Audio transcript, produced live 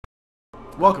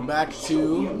Welcome back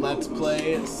to Let's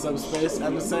Play Subspace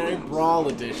Emissary Brawl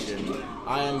Edition.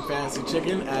 I am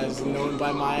FancyChicken, as known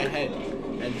by my head,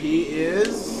 and he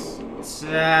is...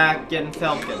 Tacken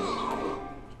Falcon.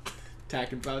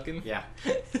 Tacken Falcon? Yeah.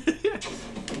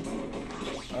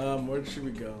 Where should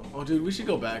we go? Oh, dude, we should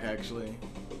go back, actually.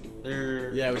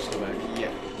 Yeah, we should go back.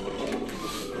 Yeah.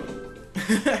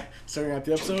 Starting out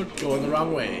the episode, going the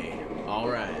wrong way.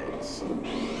 Alright.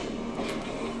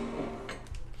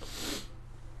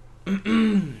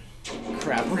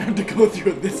 Crap, we're gonna have to go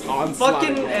through this onslaught.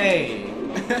 Fucking A.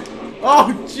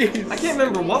 Oh, jeez. I can't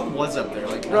remember what was up there.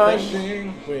 Like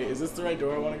rushing. Wait, is this the right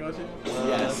door I want to go to?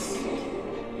 Yes.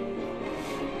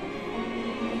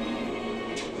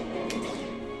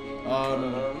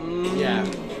 Yeah.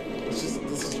 Let's just.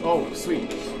 This is. Oh, sweet.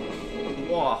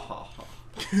 Wahaha.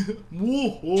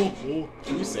 Whoa.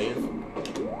 Should we save?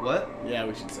 What? Yeah,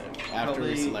 we should save after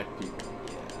we select people.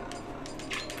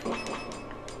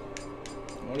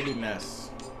 I want to be Ness.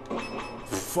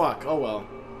 Fuck. Oh well.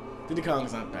 Diddy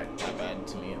Kong's not that bad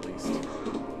to me, at least.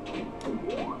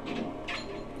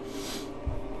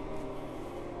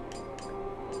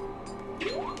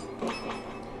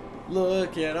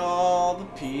 Look at all the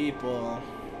people.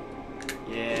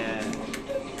 Yeah.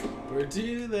 Where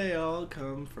do they all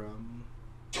come from?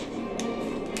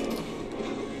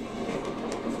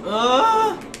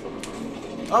 Oh,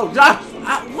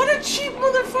 what a cheap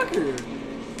motherfucker!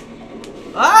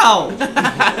 Ow!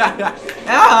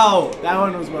 Ow! That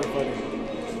one was more funny.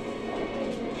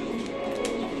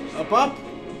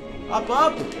 Up,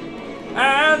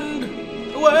 and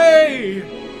away!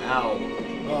 Ow.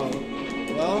 Oh,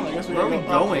 well, I guess where are we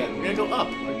going? We're gonna go up.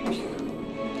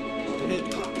 Hit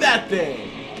that thing!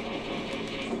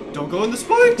 Don't go in the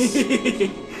spikes!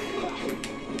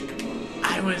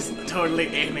 I was totally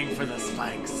aiming for the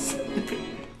spikes.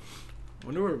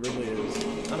 Wonder where Ridley is.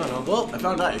 I don't know. Well, I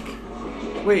found Ike.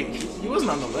 Wait, he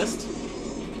wasn't on the list.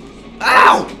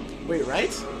 Ow! Wait, right?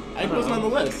 Ike wasn't on the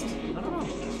list. I don't know.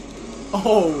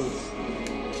 Oh.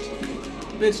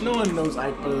 Bitch, no one knows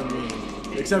Ike better than me.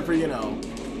 Except for, you know,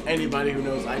 anybody who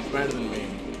knows Ike better than me.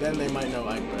 Then they might know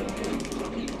Ike better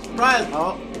than me. Surprise!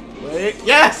 Oh, wait.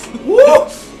 Yes! Woo!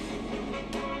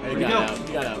 He got out.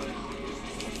 He got out.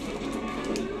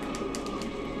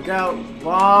 Look out.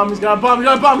 Bomb. He's got a bomb. He's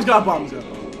got a bomb. He's got a bomb. He's got a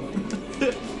bomb.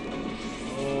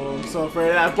 Oh, I'm so afraid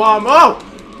of that bomb. Oh!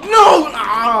 No!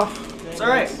 Ah! It's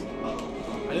alright. I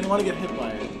didn't want to get hit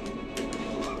by it.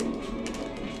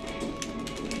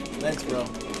 Thanks, bro.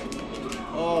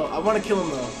 Oh, I want to kill him,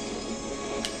 though.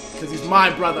 Because he's my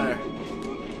brother.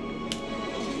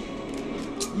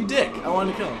 You dick. I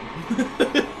wanted to kill him.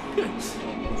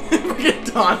 Freaking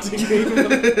taunting me.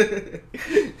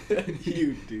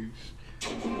 You douche.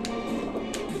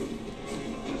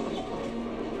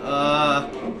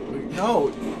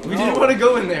 No. We didn't want to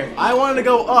go in there. I wanted to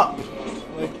go up.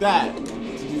 Like that. To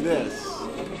do this.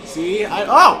 See?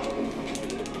 Oh!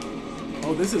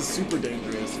 Oh, this is super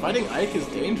dangerous. Fighting Ike is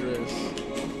dangerous.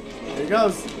 Here he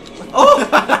goes. Oh!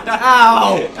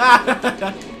 Ow!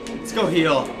 Let's go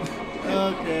heal.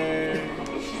 Okay.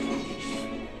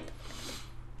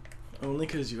 Only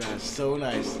because you asked so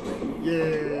nicely.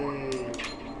 Yay!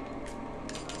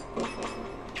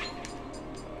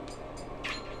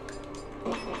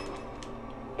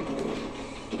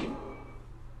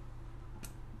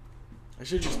 I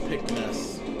should just pick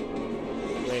Ness.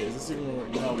 Wait, is this even where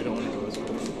no, we don't want to go this way.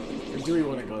 Or do we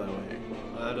want to go that way?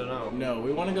 I don't know. No,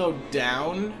 we want to go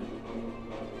down.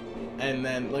 And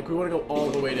then, like, we want to go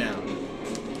all the way down.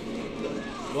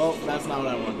 Well, that's not what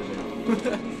I wanted to do.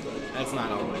 That's not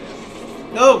all the way down.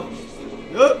 No!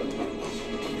 No!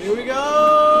 Here we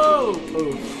go!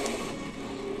 Oof.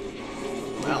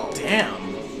 Well,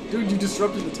 damn. Dude, you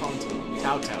disrupted the tauntaun.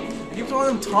 I keep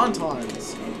calling them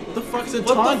tauntauns. What the fuck's a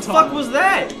tauntaun? What the fuck was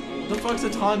that? What the fuck's a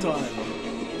tauntaun?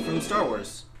 From Star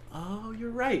Wars. Oh, you're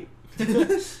right.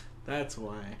 That's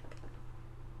why.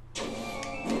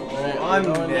 Right, I'm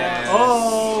Ness.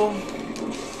 Oh!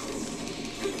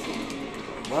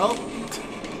 Well.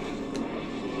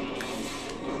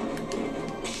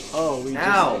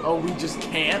 Oh, we just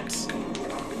can't.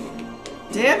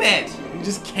 Damn it! We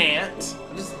just can't.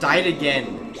 I just died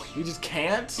again. We just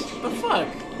can't? What the fuck?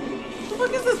 What the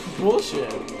fuck is this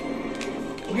bullshit?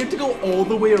 We have to go all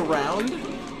the way around?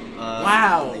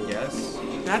 Wow. I guess.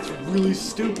 That's really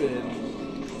stupid.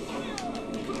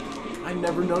 I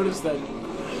never noticed that.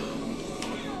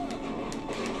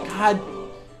 God.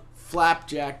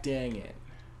 Flapjack dang it.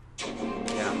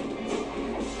 Yeah.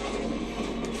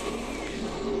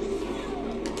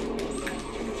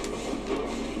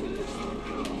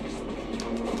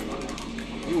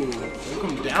 Ooh,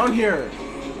 welcome down here.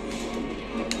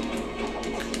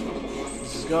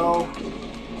 go.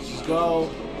 Just go.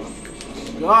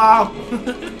 Go!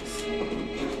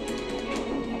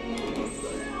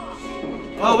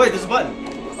 Oh wait, there's a button.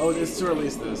 Oh, it's to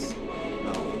release this.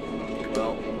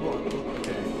 Oh. Well.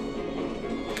 Okay.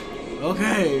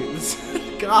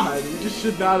 Okay. God, we just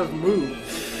should not have moved.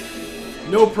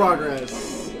 No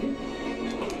progress.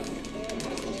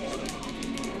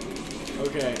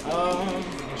 Okay.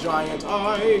 Giant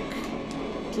Ike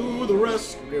to the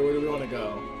rest. Okay, where do we want to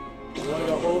go? We want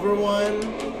to go over one.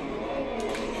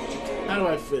 How do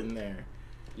I fit in there?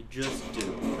 You just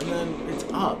do. And then it's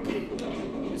up.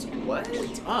 It's what?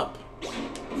 It's up.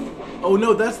 Oh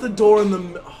no, that's the door in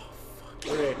the. Oh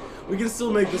fuck. Okay, we can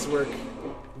still make this work.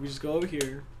 We just go over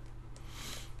here.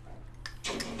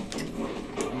 And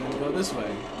then go this way.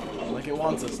 Like it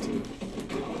wants us to.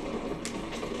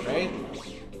 Right?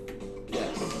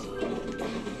 Yes.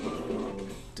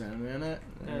 Da-na-na,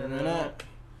 da-na-na,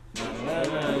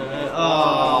 da-na-na.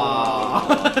 Oh.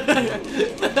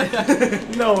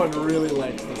 No one really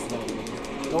likes this level.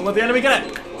 Don't let the enemy get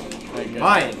it! Right,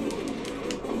 fine.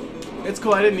 It's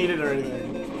cool, I didn't need it or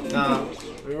anything. Nah.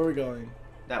 Where are we going?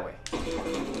 That way.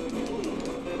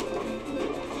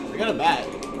 I got a bat.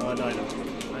 Oh, no, I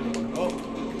don't. Oh.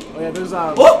 Oh, yeah, there's,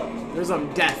 there's,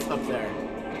 death up there.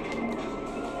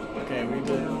 Okay, we need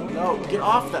to... No, get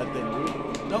off that thing,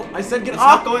 dude. No, I said get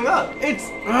off! It's not going up. It's...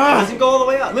 It doesn't go all the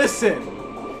way up. Listen!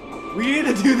 We need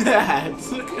to do that!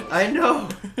 I know!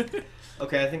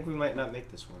 Okay, I think we might not make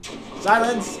this one.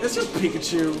 Silence! It's just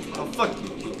Pikachu. Oh, fuck you,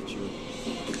 Pikachu.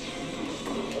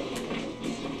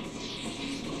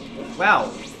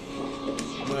 Wow.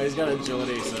 No, he's got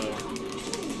agility, so...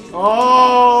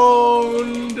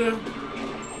 Owned!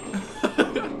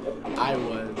 I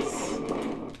was.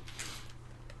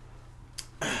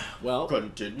 Well...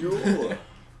 Continue.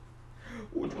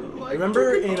 Would you like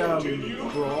Remember in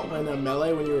Brawl, in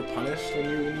Melee when you were punished when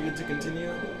you needed to continue?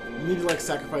 You need to like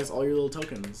sacrifice all your little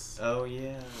tokens. Oh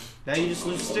yeah. Now you just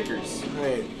lose stickers.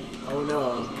 Right. Oh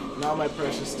no. Not my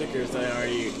precious stickers that I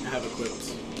already have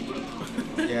equipped.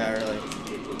 Yeah, really.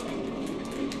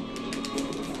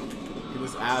 Look at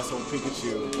this asshole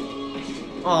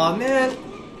Pikachu. Aw, man.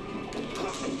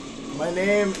 My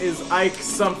name is Ike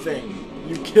something.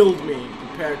 You killed me.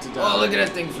 Prepare to die. Oh, look at that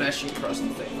thing flashing across the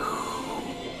thing.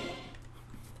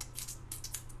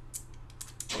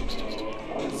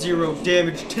 0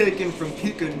 damage taken from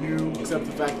Pikachu. Except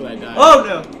the fact that I died. Oh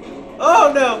no!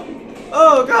 Oh no!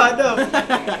 Oh god, no!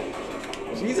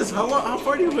 Jesus, how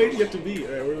far do you wait you have to be?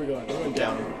 Alright, where are we going? We're going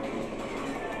down.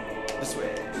 This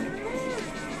way.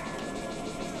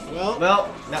 Well,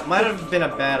 that might have been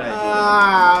a bad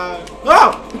idea.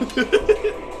 Oh!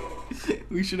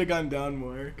 We should have gone down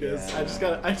more, cause Yeah. I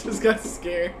just got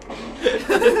scared.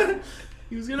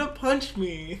 He was gonna punch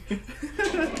me.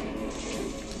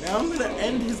 Now I'm gonna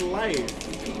end his life.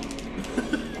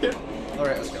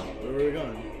 Alright, let's go. Where are we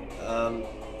going?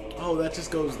 Oh, that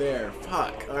just goes there.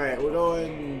 Fuck. Alright, we're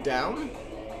going down?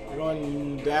 We're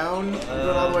going down? We're going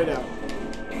all the way down.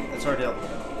 That's already up.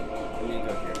 We need to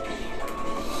go here.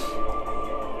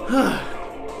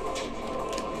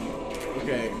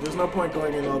 Okay, there's no point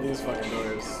going in all these fucking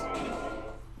doors.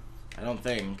 I don't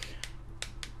think.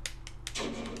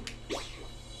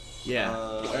 Yeah.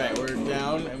 Alright, we're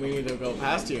down and we need to go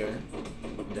past here.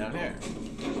 Down here.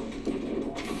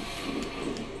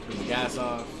 Turn the gas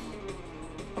off.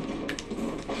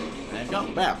 And go.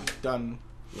 Bam. Done.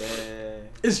 Yeah.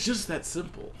 It's just that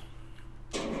simple.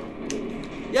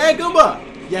 Yay, Goomba!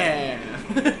 Yeah!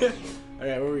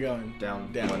 Alright, where are we going?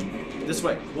 Down. Down. This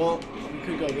way. Well, we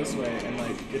could go this way and,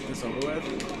 like, get this over with.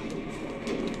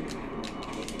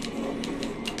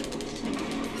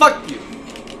 Fuck you!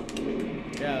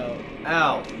 Go.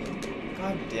 Ow.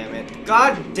 God damn it.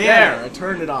 God damn There! I it!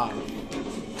 turned it off.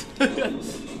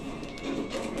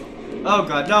 Oh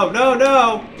god, no, no,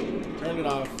 no! Turned it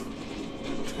off.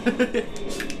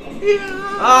 Yeah!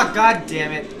 Ah, god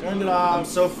damn it. Turned it off. I'm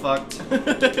so fucked.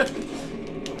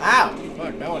 Ow!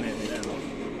 Fuck, that one hit me there.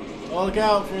 Oh, look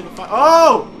out for the fire.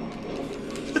 Oh!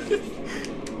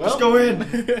 Well, Let's go in.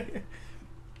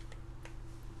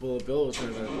 Bullet Bill was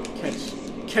trying to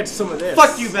catch some of this.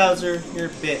 Fuck you, Bowser. You're a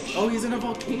bitch. Oh, he's in a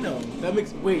volcano. That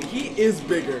makes. Wait, he is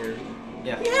bigger.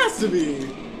 Yeah. He has to be.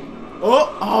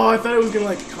 Oh! Oh, I thought it was gonna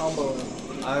like combo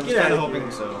him. I was Get kind out of of hoping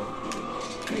here. so.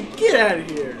 Get out of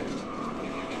here.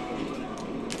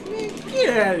 Get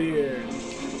out of here.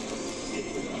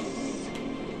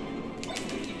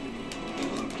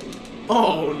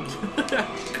 Oh.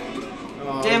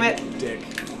 Oh, Damn it. Dick.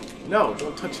 No,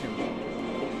 don't touch him.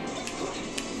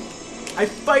 I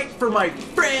fight for my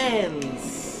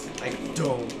friends. I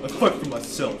don't. I fight for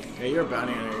myself. Yeah, you're a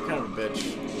bounty hunter. You're kind of a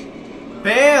bitch.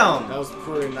 Bam! That was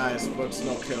pretty nice, but it's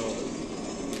no kill.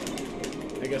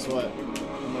 Hey, guess what?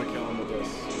 I'm gonna kill him with this.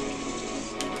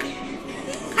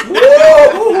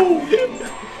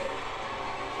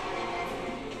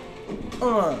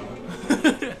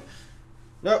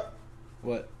 Nope.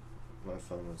 What? My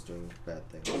phone was doing bad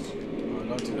things. Oh,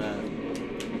 don't do that.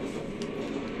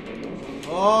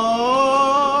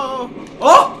 Oh!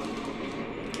 Oh!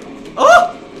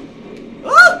 Oh!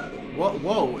 Oh! What?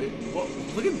 Whoa!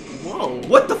 Look at whoa!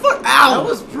 What the fuck? Ow! That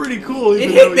was pretty cool. It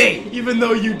hit me! Even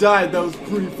though you died, that was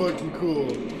pretty fucking cool.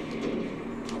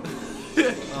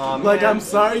 Like, I'm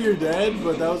sorry you're dead,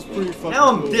 but that was pretty fucking now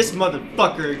I'm cool. this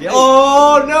motherfucker again.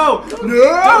 Oh no!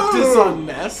 No! Don't diss on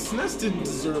Ness. Ness didn't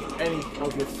deserve any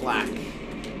of your flack.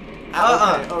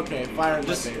 Okay, fire in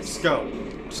the face. Just go.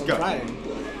 Just go. I'm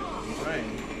trying.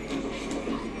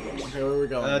 Okay, where are we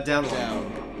going? Down.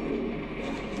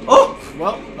 Oh!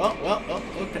 Well,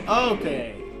 okay.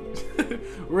 Okay.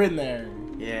 We're in there.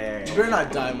 Yeah. You better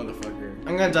not die, motherfucker.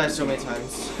 I'm gonna die so many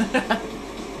times.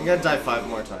 I'm gonna die 5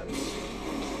 more times.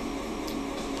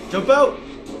 Jump out!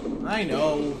 I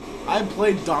know. I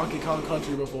played Donkey Kong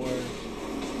Country before.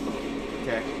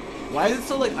 Okay. Why is it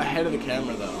so, like, ahead of the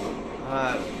camera, though?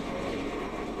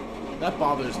 That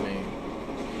bothers me.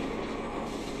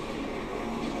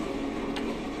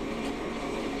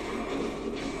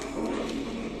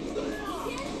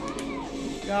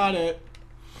 Got it.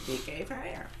 DK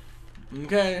fire.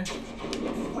 Okay.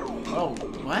 Oh,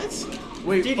 what?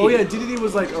 Wait, DD. oh yeah, DDD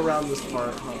was like around this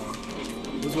part, huh?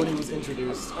 Was when he was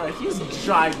introduced. Alright, he's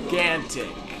gigantic.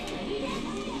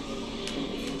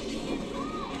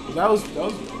 That was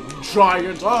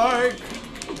gigantic!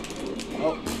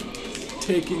 Oh,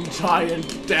 taking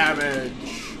giant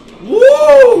damage.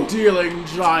 Woo! Dealing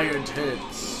giant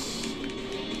hits.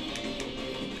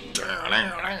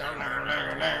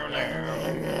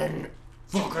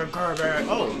 Fucking Kirby!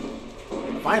 Oh,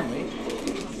 finally.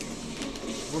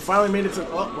 We finally made it to.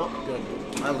 Oh, well, good.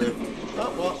 I live.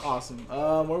 Oh, well, awesome. Where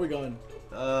are we going?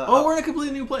 Oh, we're in a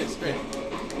completely new place. Great.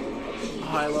 Oh,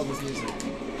 I love this music.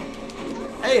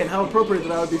 Hey, and how appropriate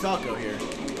that I would be Falco here.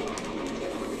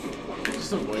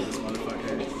 Just avoid this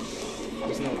motherfucker.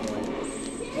 There's no point.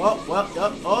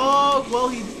 Oh, well,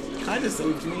 he kind of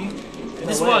saved me. In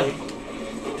This a way.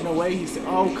 one. In a way, he said,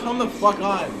 "Oh, come the fuck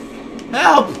on!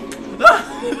 Help!"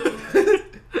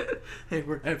 Hey,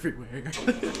 we're everywhere.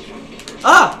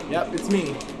 Ah! Yep, it's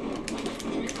me.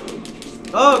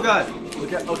 Oh god.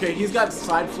 Look at, okay, he's got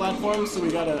side platforms, so we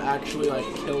gotta actually like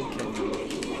kill him.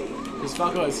 Because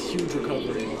Falco has huge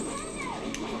recovery.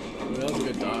 Oh, that was a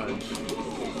good dodge.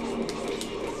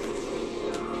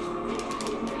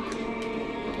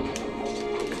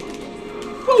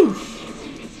 Whoosh!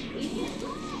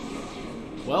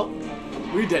 Well,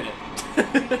 we did it.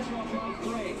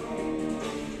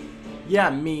 Yeah,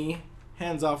 me.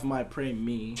 Hands off my prey,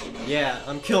 me. Yeah,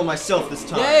 I'm killing myself this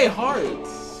time. Yay,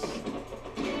 hearts!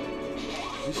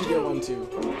 We should get one too.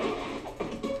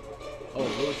 Oh,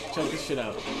 look, check this shit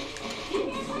out.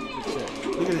 Good shit.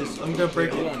 Look at this. I'm gonna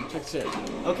break Hold it. on, check shit.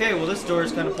 Okay, well this door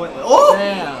is kind of pointless. Oh!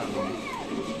 Damn!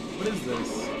 What is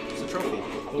this? It's a trophy.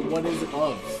 But what is it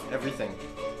of? Everything.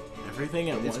 Everything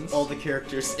at It's once? all the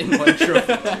characters in one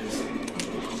trophy.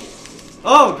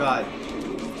 Oh god.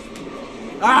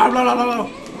 Ah, no.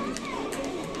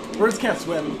 Birds can't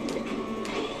swim.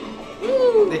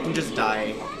 Woo. They can just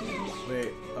die.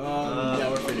 Wait, yeah,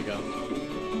 we're free to go.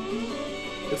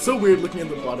 It's so weird looking in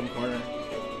the bottom corner.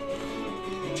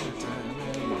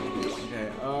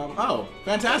 Okay, oh,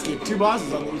 fantastic. 2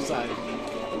 bosses on each side.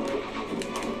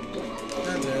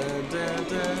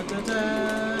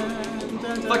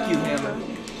 Fuck you, Hammer.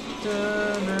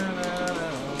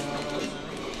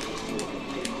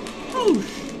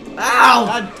 Oosh. Ow!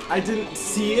 God, I didn't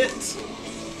see it.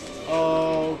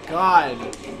 Oh, God.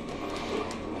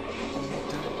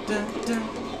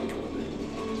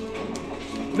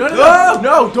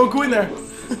 No, don't go in there.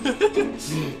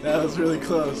 That was really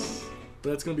close.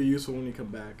 But that's going to be useful when you come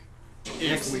back.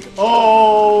 Next week.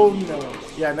 Oh, no.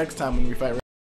 Yeah, next time when we fight